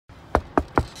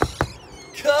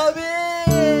Come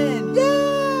in!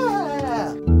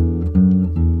 Yeah!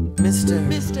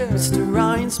 Mr.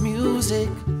 Ryan's music.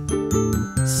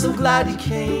 So glad you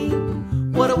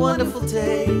came. What a wonderful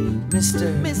day.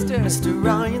 Mr.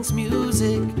 Ryan's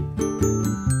music.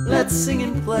 Let's sing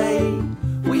and play.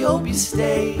 We hope you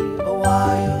stay a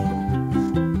while.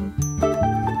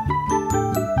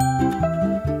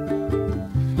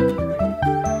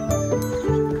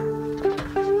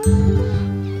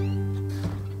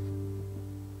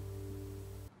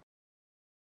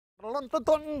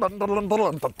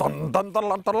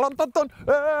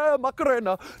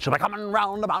 Macarena, she'll be coming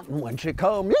round the mountain when she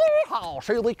come. Yeehaw,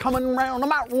 she'll be coming round the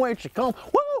mountain when she come.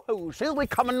 Woo-hoo, she'll be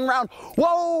coming round.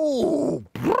 Whoa!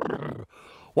 Brrr.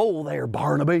 Whoa there,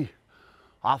 Barnaby.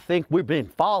 I think we've been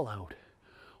followed.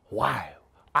 Wow,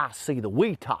 I see the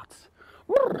wee tots.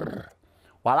 Brrr.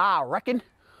 Well, I reckon.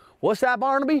 What's that,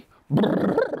 Barnaby?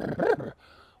 Brrr.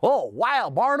 Oh, wow,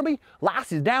 Barnaby,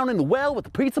 Lassie's down in the well with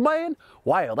the pizza man?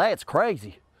 Wow, that's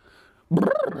crazy.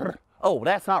 Brrr. Oh,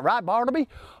 that's not right, Barnaby.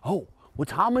 Oh, what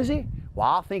time is it? Well,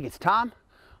 I think it's time.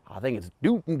 I think it's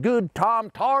dootin' good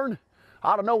time tarn.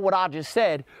 I don't know what I just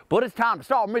said, but it's time to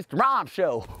start Mr. Rhyme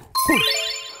Show.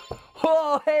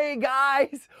 Oh, hey,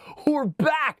 guys, we're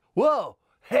back. Whoa,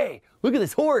 hey, look at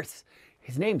this horse.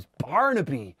 His name's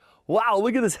Barnaby. Wow,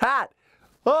 look at this hat.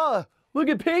 Oh, look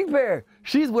at Pink Bear.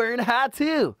 She's wearing a hat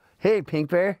too. Hey,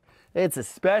 Pink Bear. It's a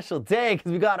special day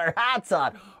because we got our hats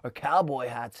on. Our cowboy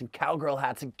hats and cowgirl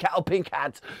hats and cow pink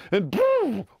hats. And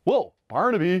boom, whoa,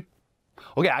 Barnaby.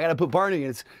 Okay, I gotta put Barnaby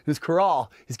in his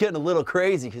corral. He's getting a little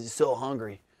crazy because he's so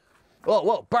hungry.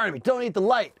 Whoa, Barnaby, don't eat the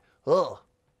light. Oh,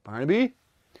 Barnaby.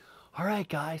 All right,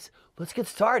 guys, let's get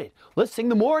started. Let's sing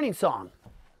the morning song.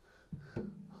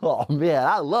 Oh man,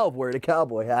 I love wearing a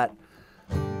cowboy hat.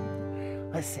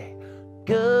 Let's say,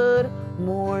 good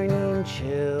morning,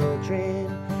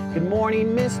 children. Good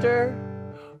morning, Mr.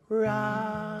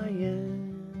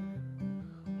 Ryan.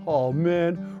 Oh,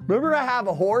 man. Remember I have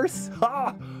a horse?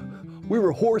 We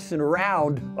were horsing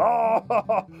around.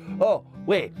 Oh,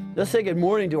 wait. Let's say good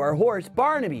morning to our horse,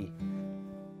 Barnaby.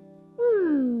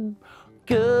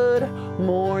 Good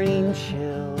morning,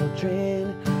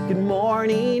 children. Good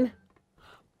morning,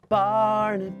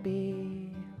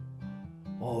 Barnaby.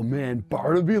 Oh man,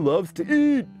 Barnaby loves to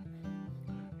eat.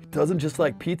 He doesn't just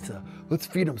like pizza. Let's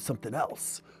feed him something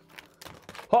else.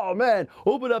 Oh man,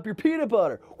 open up your peanut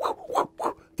butter.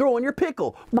 Throw in your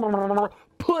pickle.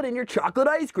 Put in your chocolate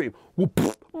ice cream.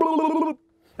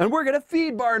 And we're gonna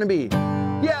feed Barnaby.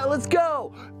 Yeah, let's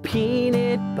go.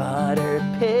 Peanut butter,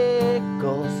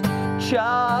 pickles,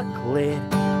 chocolate,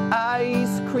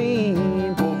 ice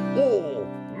cream. Oh,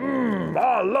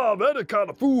 I love any kind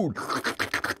of food.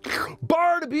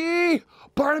 Barnaby!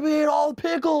 Barnaby ate all the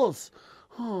pickles!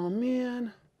 Oh,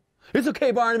 man. It's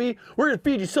okay, Barnaby. We're gonna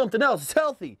feed you something else. It's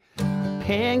healthy.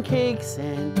 Pancakes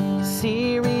and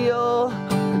cereal,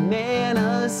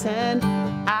 bananas and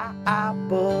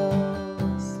apples.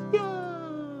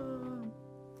 Yum!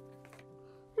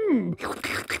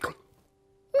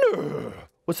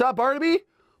 What's up, Barnaby?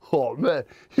 Oh, man.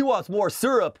 He wants more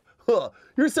syrup.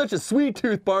 You're such a sweet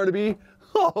tooth, Barnaby.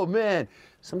 Oh, man.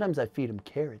 Sometimes I feed him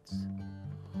carrots.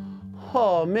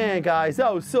 Oh man, guys,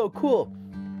 that was so cool.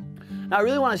 Now I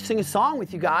really want to sing a song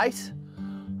with you guys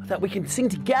that we can sing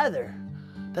together.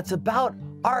 That's about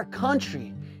our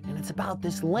country and it's about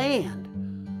this land.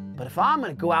 But if I'm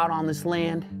gonna go out on this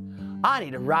land, I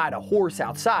need to ride a horse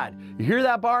outside. You hear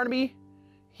that, Barnaby?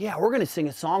 Yeah, we're gonna sing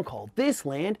a song called This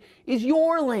Land Is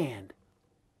Your Land.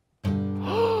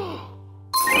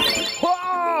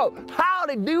 Whoa!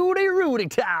 Howdy doody Rudy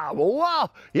time.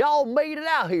 Whoa! Y'all made it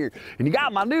out here. And you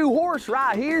got my new horse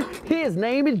right here. His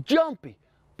name is Jumpy.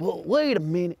 But wait a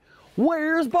minute.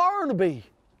 Where's Barnaby?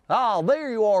 Oh,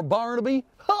 there you are, Barnaby.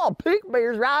 Oh, Pink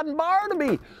Bear's riding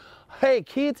Barnaby. Hey,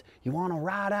 kids, you want to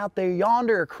ride out there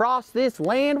yonder across this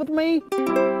land with me?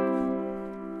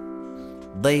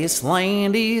 This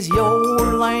land is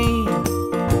your land.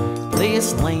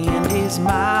 This land is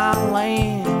my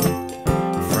land.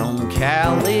 From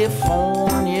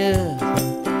California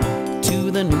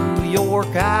to the New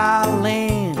York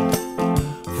Island,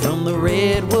 from the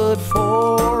Redwood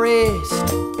Forest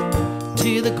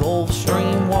to the Gulf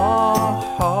Stream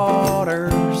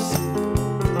waters.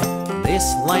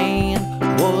 This land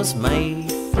was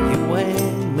made for you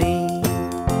and me.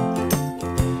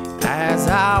 As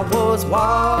I was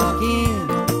walking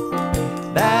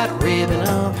that ribbon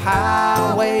of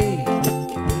highway,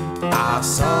 I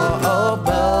saw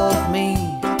above me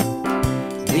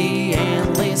the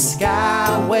endless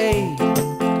skyway.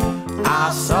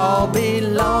 I saw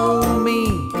below me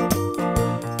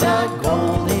the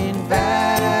golden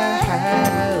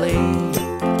valley.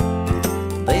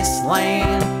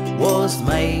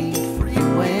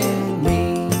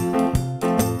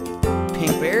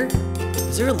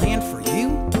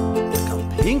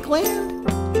 land?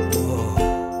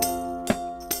 Whoa.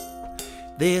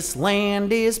 This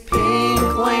land is pink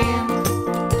land.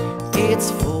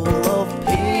 It's full of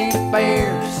pink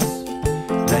bears.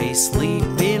 They sleep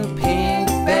in pink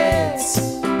beds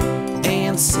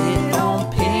and sit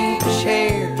on pink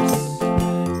chairs.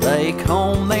 They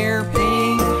comb their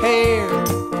pink hair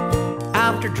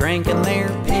after drinking their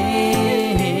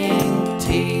pink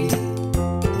tea.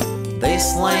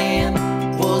 This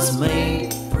land was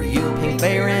made for you, Pink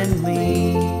Bear, and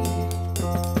me.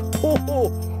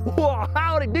 Oh,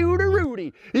 howdy doody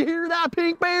Rudy. You hear that,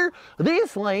 Pink Bear?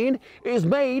 This land is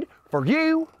made for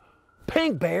you,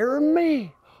 Pink Bear, and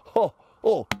me.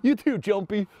 Oh, you too,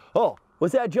 Jumpy. Oh,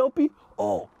 was that Jumpy?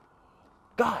 Oh,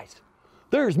 guys,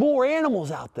 there's more animals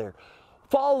out there.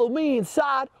 Follow me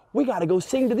inside. We gotta go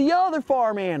sing to the other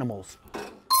farm animals.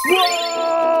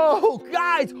 Whoa,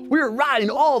 guys, we're riding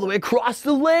all the way across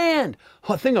the land.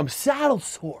 I think I'm saddle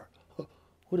sore.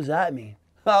 What does that mean?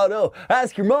 Oh no,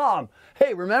 ask your mom.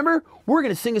 Hey, remember? We're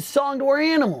gonna sing a song to our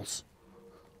animals.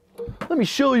 Let me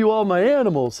show you all my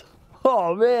animals.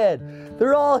 Oh man,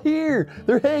 they're all here.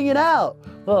 They're hanging out.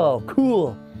 Oh,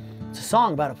 cool. It's a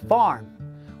song about a farm.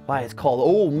 Why, it's called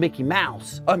Old Mickey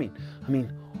Mouse. I mean,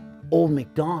 Old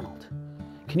Macdonald.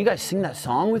 Can you guys sing that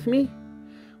song with me?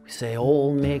 We say,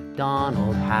 Old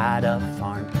Macdonald had a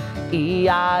farm,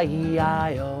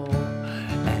 E-I-E-I-O.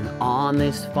 And on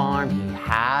this farm he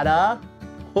had a,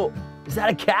 oh, is that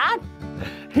a cat?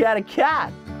 He had a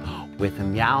cat with a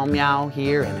meow meow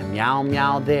here and a meow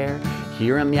meow there.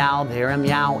 Here a meow, there a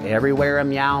meow, everywhere a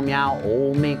meow meow.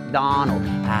 Old Macdonald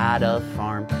had a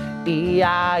farm,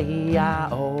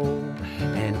 E-I-E-I-O.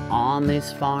 And on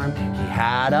this farm he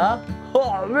had a,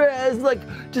 oh man, it's like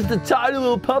just a tiny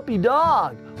little puppy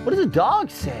dog. What does a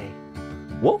dog say?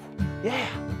 Woof? Yeah.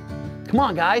 Come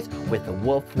on, guys. With a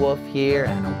woof woof here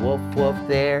and a woof woof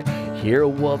there. Here a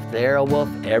woof, there a woof,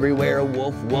 everywhere a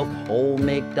woof woof. Old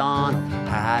Macdonald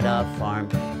had a farm,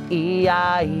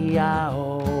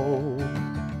 E-I-E-I-O.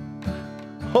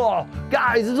 Oh,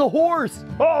 guys, it's a horse.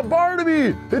 Oh,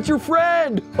 Barnaby, it's your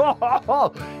friend.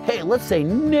 Hey, let's say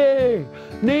neigh,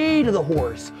 neigh to the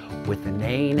horse. With a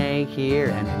neigh, neigh here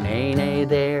and a neigh, neigh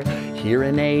there. Here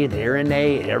a neigh, there a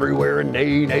neigh, everywhere a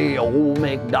neigh, neigh. Old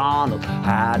Macdonald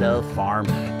had a farm,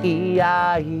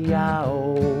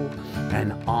 E-I-E-I-O.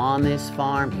 And on this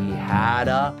farm he had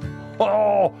a,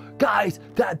 oh, guys,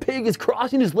 that pig is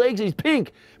crossing his legs and he's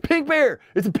pink. Pink Bear,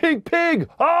 it's a pink pig.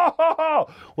 Oh,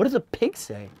 what does a pig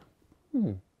say?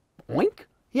 Oink?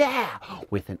 Yeah,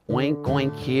 with an oink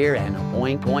oink here and an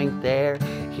oink oink there.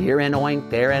 Here an oink,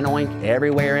 there an oink,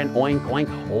 everywhere an oink oink.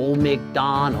 Old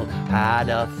Macdonald had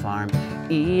a farm,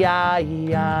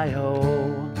 E-I-E-I-O.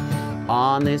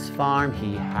 On this farm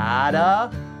he had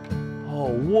a,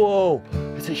 oh, whoa,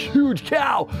 it's a huge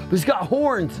cow, but it's got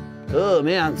horns. Oh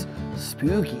man, it's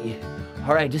spooky.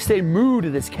 All right, just say moo to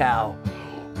this cow.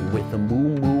 With a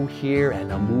moo moo here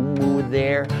and a moo moo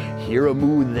there. Here a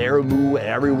moo, there a moo,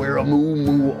 everywhere a moo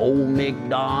moo. Old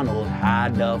Macdonald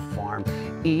had a farm,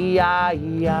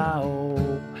 E-I-E-I-O.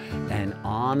 And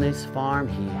on this farm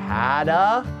he had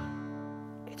a,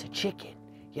 it's a chicken.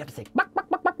 You have to say buck, buck,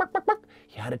 buck, buck, buck, buck, buck.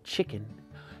 He had a chicken,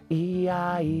 E-I-E-I-O.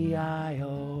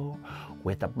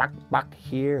 With a buck buck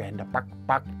here and a buck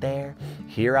buck there.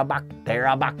 Here a buck, there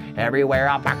a buck, everywhere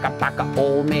a buck, a buck.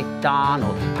 Old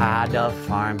Macdonald had a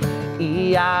farm,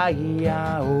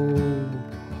 E-I-E-I-O.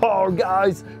 Oh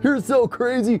guys, you're so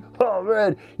crazy. Oh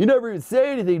man, you never even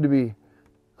say anything to me.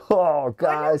 Oh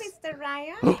guys. Hola, Mr.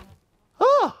 Ryan.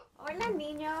 Oh. Hola,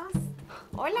 niños.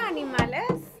 Hola,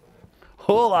 animales.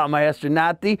 Hola, Maestra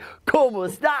Naty. ¿Cómo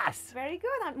estás? Very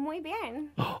good, muy bien.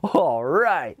 All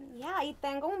right. Yeah, y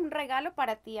tengo un regalo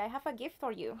para ti. I have a gift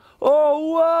for you.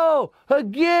 Oh, whoa, a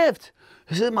gift.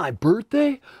 Is it my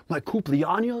birthday? My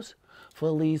cumpleaños?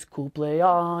 Feliz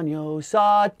cumpleaños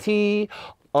a ti.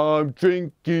 I'm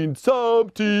drinking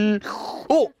some tea.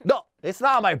 Oh, no, it's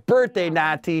not my birthday,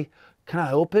 Naty. Can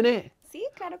I open it? Sí,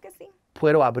 claro que sí.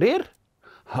 ¿Puedo abrir?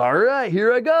 All right,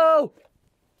 here I go.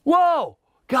 Whoa,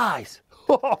 guys.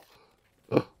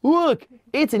 Look,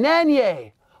 it's an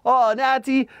Enye. Oh,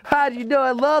 Naty, how did you know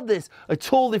I love this? I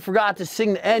totally forgot to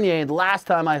sing the Enye, and the last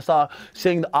time I saw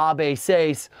sing the Abe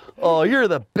Seis. Oh, you're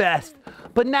the best.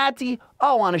 But Naty,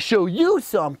 I want to show you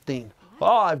something.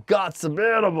 Oh, I've got some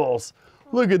animals.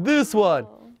 Look at this one.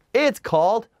 It's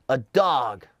called a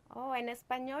dog. Oh, en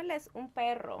español es un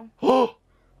perro.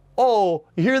 Oh,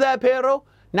 you hear that, perro?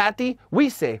 Naty, we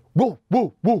say woo,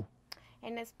 woo, woo.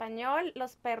 En español,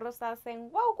 los perros hacen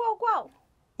wow, wow, wow.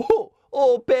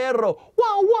 Oh, perro,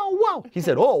 wow, wow, wow. He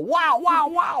said, oh, wow, wow,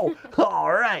 wow.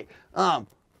 All right.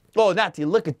 Oh, Naty,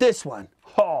 look at this one.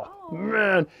 Oh,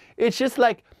 man. It's just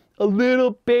like a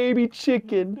little baby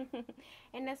chicken.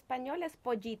 En español es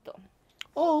pollito.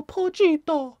 Oh,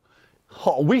 pollito.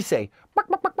 Oh, we say, bark,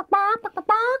 bark, bark, bark, bark, bark,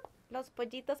 bark. Los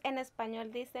pollitos en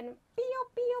español dicen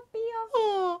pío, pío, pío.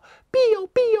 Oh, pío,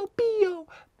 pío, pío,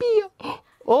 pío.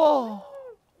 Oh,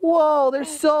 whoa,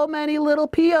 there's so many little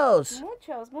pios.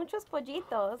 Muchos, muchos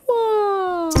pollitos.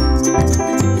 Whoa.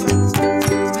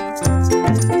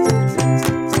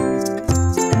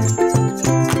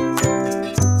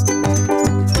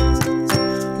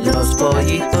 Los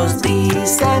pollitos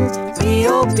dicen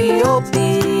pío, pío,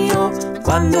 pío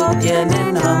cuando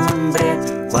tienen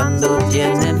hambre, cuando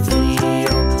tienen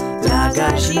frío. La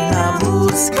gallina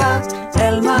busca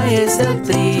el maíz, el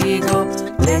trigo,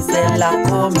 les da la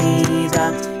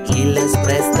comida y les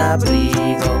presta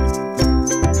abrigo.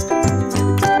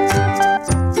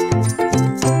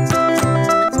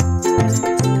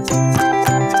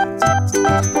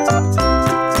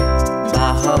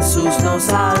 Bajo sus dos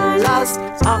alas,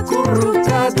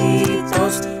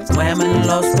 acurrucaditos, duermen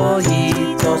los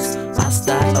pollitos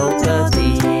hasta el otro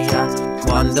día.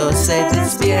 Cuando se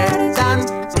despiertan,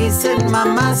 dicen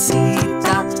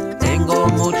mamacita, tengo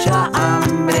mucha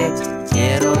hambre,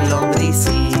 quiero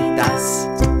lombricitas.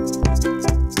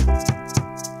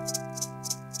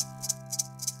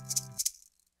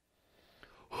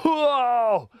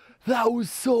 Whoa, that was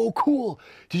so cool.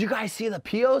 Did you guys see the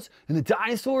pios and the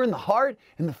dinosaur and the heart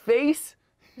and the face?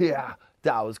 Yeah,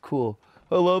 that was cool.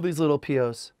 I love these little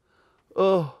pios.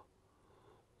 Oh,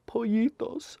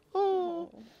 pollitos. Oh.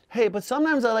 Hey, but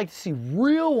sometimes I like to see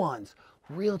real ones,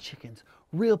 real chickens,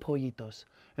 real pollitos.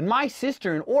 And my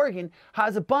sister in Oregon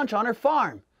has a bunch on her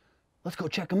farm. Let's go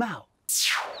check them out.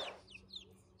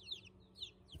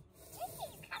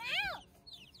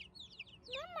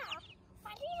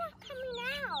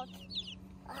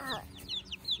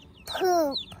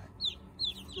 Poop.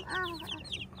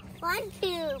 One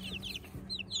poop.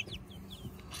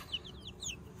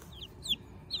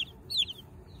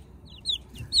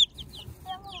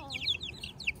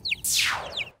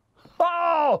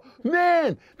 Oh,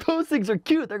 man, those things are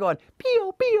cute. They're going,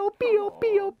 pio, pio, pio,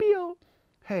 pio, pio.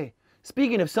 Hey,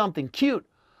 speaking of something cute,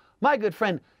 my good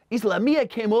friend Isla Mia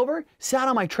came over, sat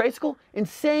on my tricycle, and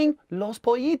sang Los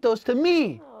Pollitos to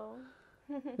me. Oh.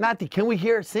 Naty, can we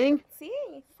hear her sing? Sí,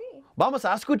 sí. Vamos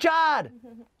a escuchar.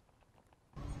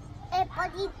 El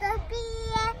pollito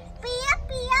pía, pía,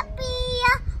 pía,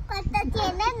 pía. Cuánto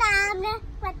tiene hambre,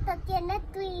 cuánto tiene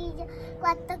tuyo,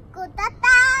 cuánto cuta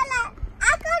tala,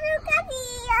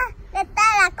 acorrucadillo, le da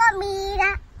la comida,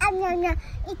 añoño,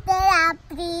 y te da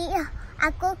frío.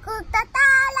 Acucuta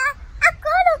tala,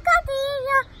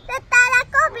 acorrucadillo, le da la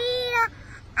comida,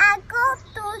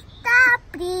 acucuta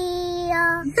frío.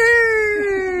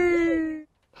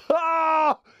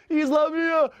 Ah, Isla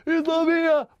Mia, Isla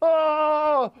Mia.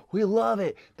 Oh, we love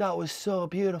it. That was so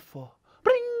beautiful.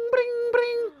 Bring, bring,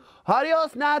 bring.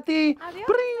 Adios, Naty. Adios,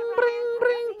 Bring, bring,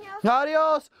 bring.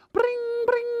 Adios. Bring,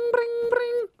 bring, bring,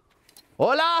 bring.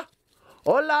 Hola.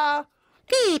 Hola.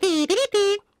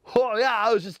 Oh, yeah,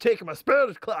 I was just taking my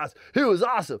Spanish class. It was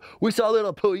awesome. We saw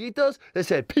little pollitos that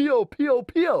said pio, pio,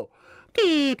 pio.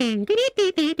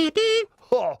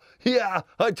 Oh, yeah,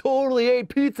 I totally ate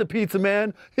pizza,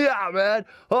 man. Yeah, man.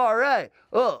 All right.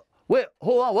 Oh, wait,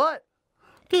 hold on, what?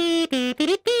 Oh,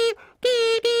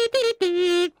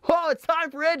 it's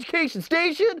time for Education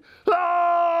Station.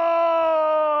 Oh!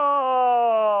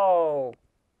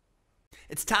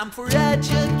 It's time for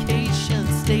Education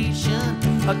Station.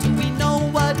 How do we know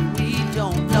what we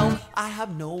don't know? I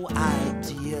have no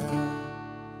idea.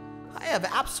 I have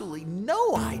absolutely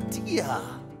no idea.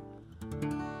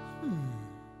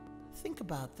 Think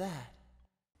about that.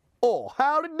 Oh,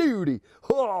 howdy doody.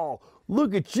 Oh,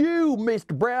 look at you,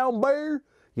 Mr. Brown Bear.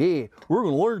 Yeah, we're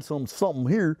going to learn something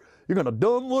here. You're going to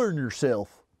done learn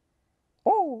yourself.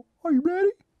 Oh, are you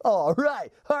ready? All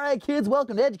right, kids,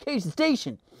 welcome to Education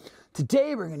Station.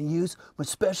 Today we're going to use my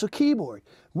special keyboard.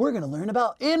 We're going to learn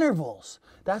about intervals.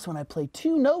 That's when I play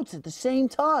two notes at the same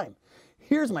time.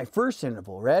 Here's my first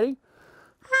interval. Ready?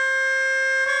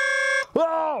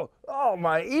 Oh,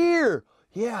 my ear.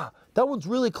 Yeah, that one's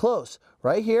really close.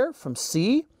 Right here from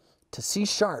C to C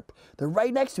sharp. They're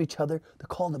right next to each other. They're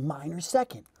called a minor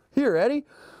second. Here, ready?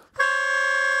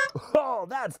 Oh,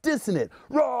 that's dissonant.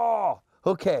 Raw.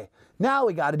 Okay, now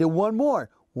we got to do one more.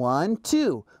 1,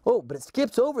 2. Oh, but it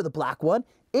skips over the black one.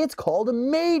 It's called a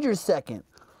major second.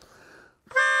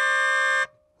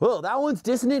 Well, that one's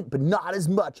dissonant, but not as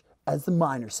much as the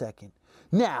minor second.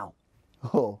 Now,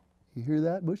 oh, you hear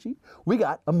that, Bushy? We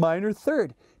got a minor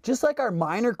third. Just like our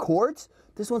minor chords,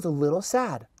 this one's a little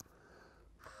sad.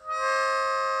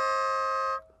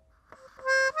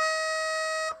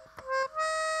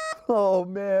 Oh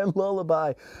man,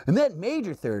 lullaby. And then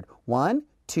major third. 1,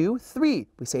 2, 3.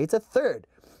 We say it's a third.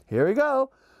 Here we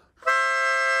go.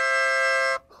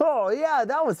 Oh yeah,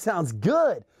 that one sounds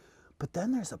good. But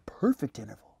then there's a perfect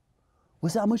interval.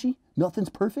 What's that, Mushy? Nothing's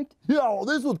perfect? Yeah, well,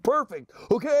 this was perfect.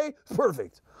 Okay?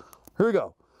 Perfect. Here we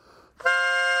go.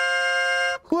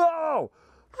 Whoa!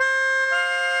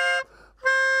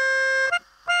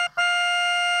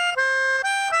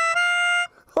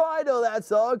 I know that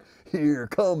song. Here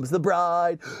comes the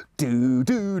bride. Do,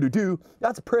 do, do, do.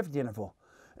 That's a perfect interval.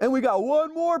 And we got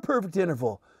one more perfect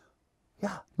interval.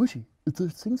 Yeah, Mushy,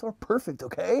 those things are perfect,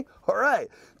 okay? All right.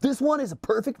 This one is a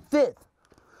perfect fifth.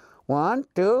 1,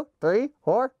 2, 3,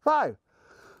 4, 5.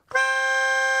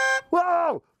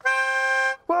 Whoa!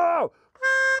 Whoa!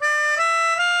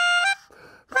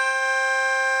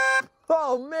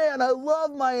 Oh man, I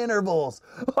love my intervals.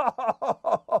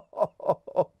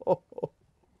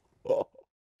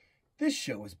 This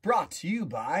show is brought to you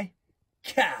by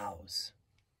cows.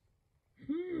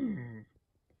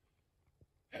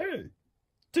 Hey,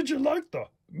 did you like the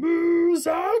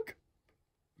music?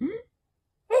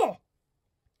 Oh,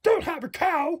 don't have a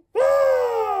cow.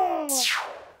 Ah!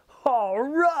 All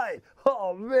right.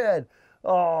 Oh man.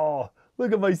 Oh,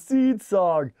 look at my seed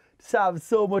song. Just having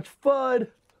so much fun.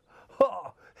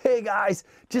 Oh, hey guys,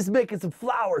 just making some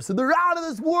flowers and they're out of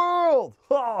this world.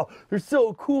 Oh, they're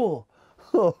so cool.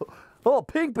 Oh,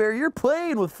 Pink Bear, you're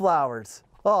playing with flowers.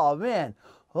 Oh man.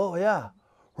 Oh yeah.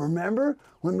 Remember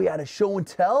when we had a show and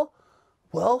tell?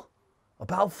 Well,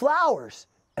 about flowers.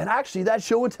 And actually that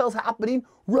show and tell's happening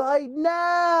right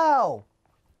now.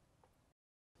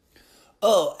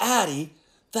 Oh, Addie,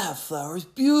 that flower's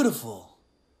beautiful.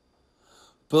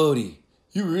 Bodie,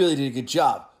 you really did a good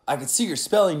job. I could see you're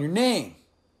spelling your name.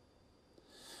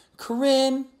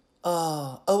 Corinne,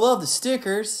 I love the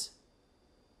stickers.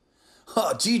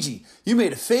 Oh, Gigi, you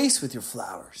made a face with your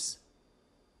flowers.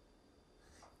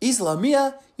 Isla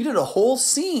Mia, you did a whole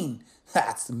scene.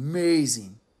 That's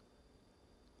amazing.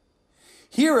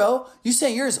 Hero, you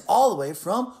sent yours all the way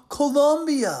from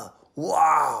Colombia.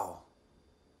 Wow.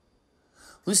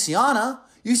 Luciana,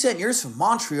 you sent yours from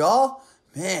Montreal.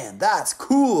 Man, that's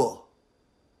cool.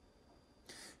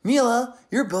 Mila,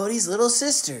 you're Bodie's little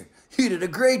sister. You did a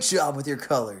great job with your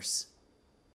colors.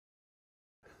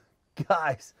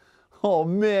 Guys, oh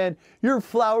man, your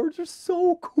flowers are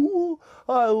so cool.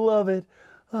 I love it.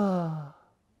 Well,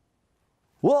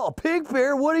 Pink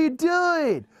Bear, what are you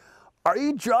doing? Are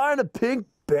you drawing a pink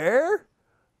bear?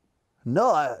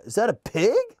 No, is that a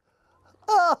pig?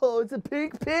 Oh, it's a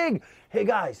pink pig. Hey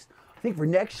guys, I think for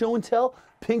next show and tell,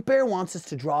 Pink Bear wants us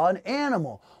to draw an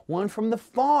animal, one from the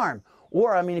farm.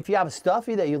 Or, I mean, if you have a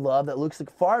stuffy that you love that looks like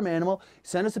a farm animal,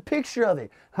 send us a picture of it.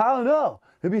 I don't know.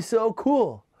 It'd be so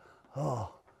cool.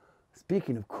 Oh,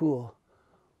 speaking of cool,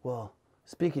 well,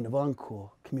 speaking of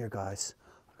uncool, come here, guys.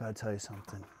 I gotta tell you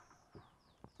something.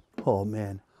 Oh,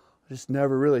 man. I just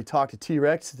never really talked to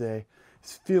T-Rex today.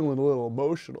 He's feeling a little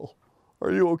emotional.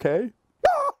 Are you okay?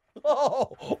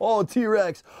 Oh,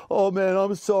 T-Rex. Oh, man,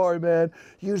 I'm sorry, man.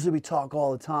 Usually we talk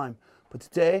all the time. But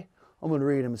today, I'm going to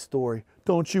read him a story.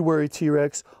 Don't you worry,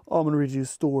 T-Rex. I'm going to read you a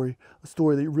story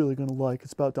that you're really going to like.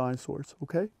 It's about dinosaurs,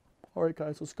 okay? All right,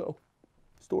 guys, let's go.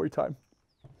 Story time.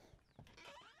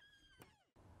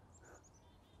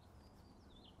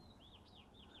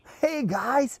 Hey,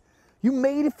 guys. You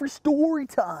made it for story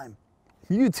time.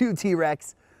 You too,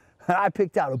 T-Rex. I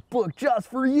picked out a book just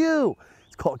for you.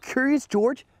 It's called Curious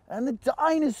George and the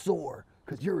Dinosaur,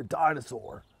 because you're a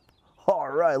dinosaur. All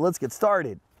right, let's get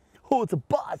started. Oh, it's a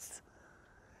bus.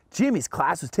 Jimmy's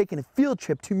class was taking a field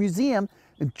trip to a museum,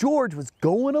 and George was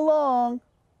going along.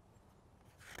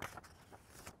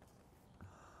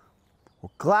 We're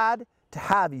glad to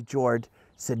have you, George,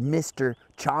 said Mr.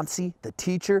 Chauncey, the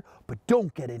teacher, but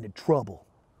don't get into trouble.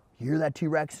 You hear that,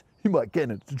 T-Rex? You might get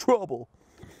into trouble.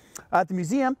 At the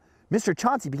museum, Mr.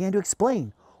 Chauncey began to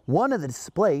explain. One of the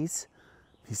displays,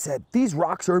 he said, these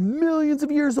rocks are millions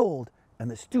of years old, and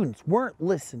the students weren't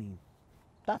listening.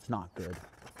 That's not good.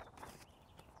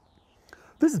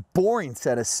 This is boring,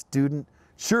 said a student.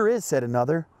 Sure is, said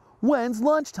another. When's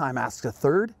lunchtime, asked a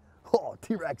third. Oh,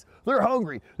 T-Rex, they're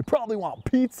hungry. They probably want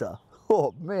pizza.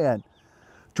 Oh, man.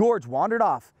 George wandered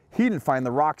off. He didn't find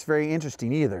the rocks very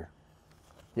interesting either.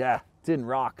 Yeah, didn't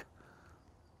rock.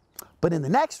 But in the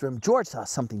next room, George saw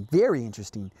something very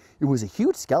interesting. It was a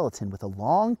huge skeleton with a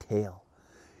long tail.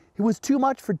 It was too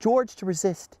much for George to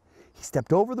resist. He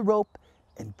stepped over the rope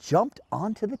and jumped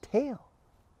onto the tail.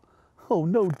 Oh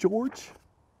no, George.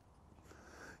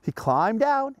 He climbed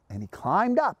down and he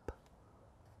climbed up.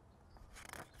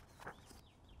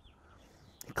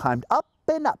 He climbed up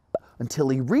and up until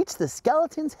he reached the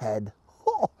skeleton's head.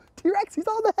 Oh, T-Rex, he's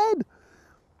on the head.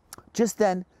 Just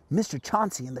then, Mr.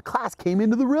 Chauncey and the class came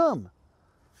into the room.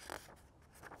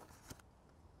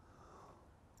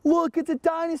 Look, it's a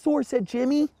dinosaur, said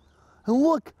Jimmy. And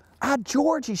look, at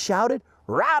George, he shouted.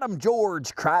 Ride him,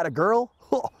 George, cried a girl.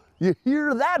 Oh, you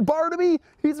hear that, Barnaby?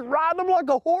 He's riding him like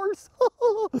a horse.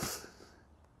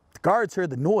 The guards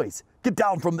heard the noise. Get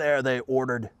down from there, they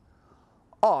ordered.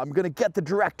 Oh, I'm gonna get the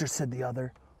director, said the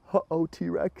other. Uh-oh,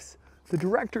 T-Rex, the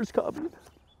director's coming.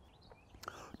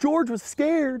 George was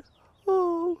scared.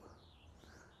 Oh.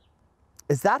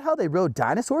 Is that how they rode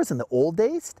dinosaurs in the old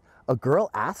days? A girl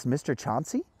asked Mr.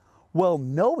 Chauncey. Well,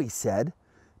 no, he said.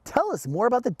 Tell us more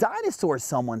about the dinosaurs,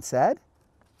 someone said.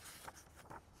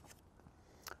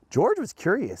 George was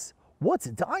curious. What's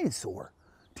a dinosaur?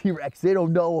 T-Rex, they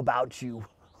don't know about you.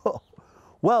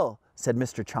 Well, said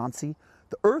Mr. Chauncey,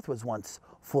 the earth was once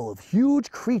full of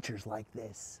huge creatures like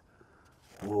this.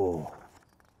 Whoa.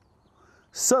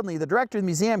 Suddenly, the director of the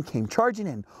museum came charging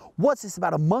in. What's this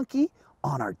about a monkey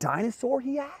on our dinosaur,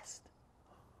 he asked.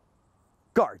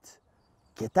 Guards,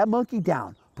 get that monkey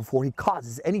down before he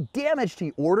causes any damage,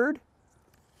 he ordered.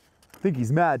 I think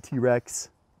he's mad, T-Rex.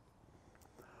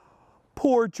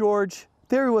 Poor George.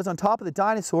 There he was on top of the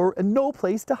dinosaur and no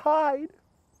place to hide.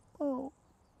 Oh.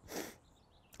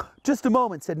 Just a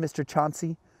moment, said Mr.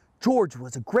 Chauncey. George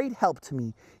was a great help to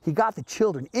me. He got the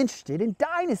children interested in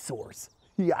dinosaurs.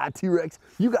 Yeah, T-Rex,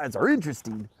 you guys are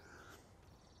interesting.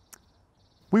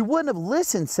 We wouldn't have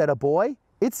listened, said a boy.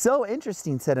 It's so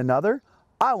interesting, said another.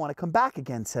 I want to come back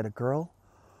again, said a girl.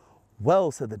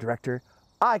 Well, said the director,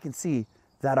 I can see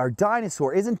that our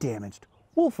dinosaur isn't damaged.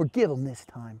 We'll forgive him this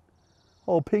time.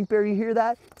 Oh, Pink Bear, you hear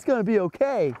that? It's going to be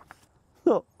okay.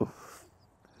 You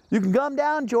can come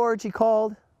down, George, he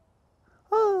called.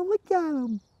 Oh, look at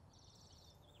him.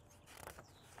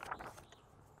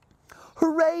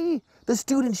 Hooray! The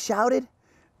students shouted.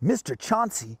 Mr.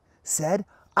 Chauncey said,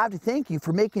 I have to thank you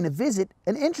for making a visit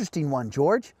an interesting one,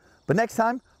 George. But next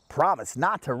time, promise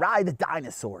not to ride the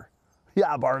dinosaur.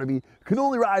 Yeah, Barnaby, can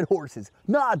only ride horses,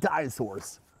 not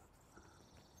dinosaurs.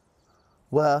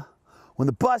 Well, when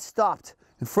the bus stopped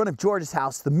in front of George's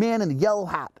house, the man in the yellow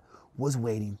hat was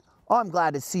waiting. Oh, I'm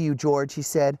glad to see you, George, he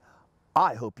said.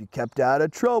 I hope you kept out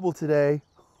of trouble today.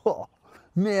 Oh,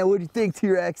 man, what do you think,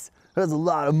 T-Rex? There's a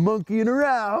lot of monkeying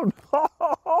around.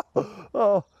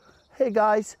 Oh, hey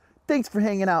guys, thanks for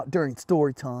hanging out during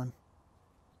story time.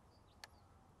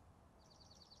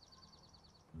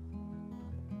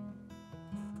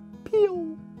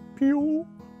 Pew, pew,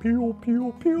 pew,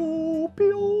 pew, pew,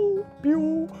 pew,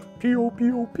 pew, pew,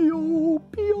 pew, pew,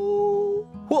 pew.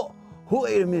 Whoa,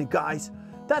 wait a minute, guys.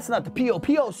 That's not the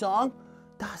P.O.P.O. song.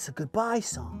 That's a goodbye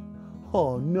song.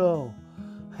 Oh no.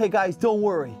 Hey guys, don't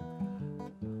worry.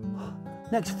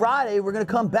 Next Friday, we're gonna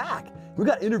come back. We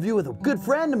got an interview with a good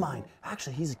friend of mine.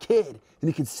 Actually, he's a kid and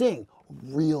he can sing. A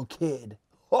real kid.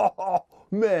 Oh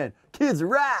man, kids are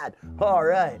rad. All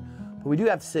right, but we do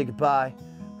have to say goodbye.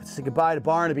 Let's say goodbye to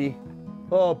Barnaby.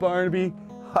 Oh, Barnaby.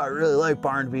 I really like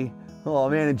Barnaby. Oh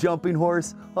man, a jumping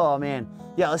horse. Oh man.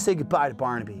 Yeah, let's say goodbye to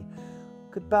Barnaby.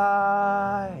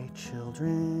 Goodbye,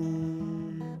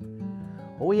 children.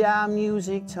 Oh yeah,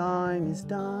 music time is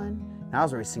done.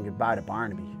 Now's where we sing goodbye to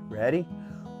Barnaby. Ready?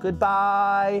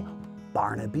 Goodbye,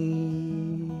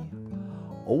 Barnaby.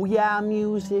 Oh yeah,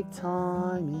 music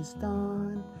time is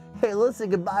done. Hey, let's say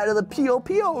goodbye to the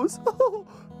P.O.P.Os.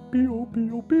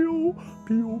 P.O.P.O.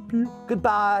 P.O.P.O.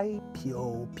 Goodbye,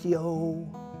 P.O.P.O.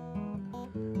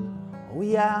 Oh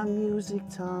yeah, music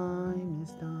time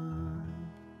is done.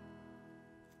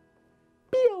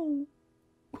 P.O.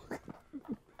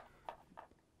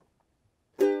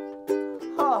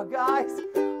 Oh, guys,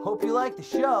 hope you liked the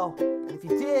show. And if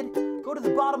you did, go to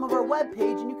the bottom of our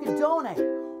webpage and you can donate.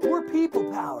 We're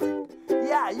people-powered.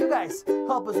 Yeah, you guys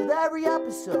help us with every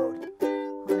episode.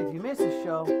 And if you miss a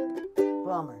show,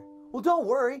 bummer. Well, don't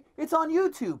worry. It's on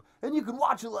YouTube, and you can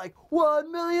watch it like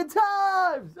 1 million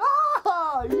times.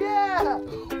 Ah, yeah!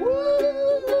 Woo!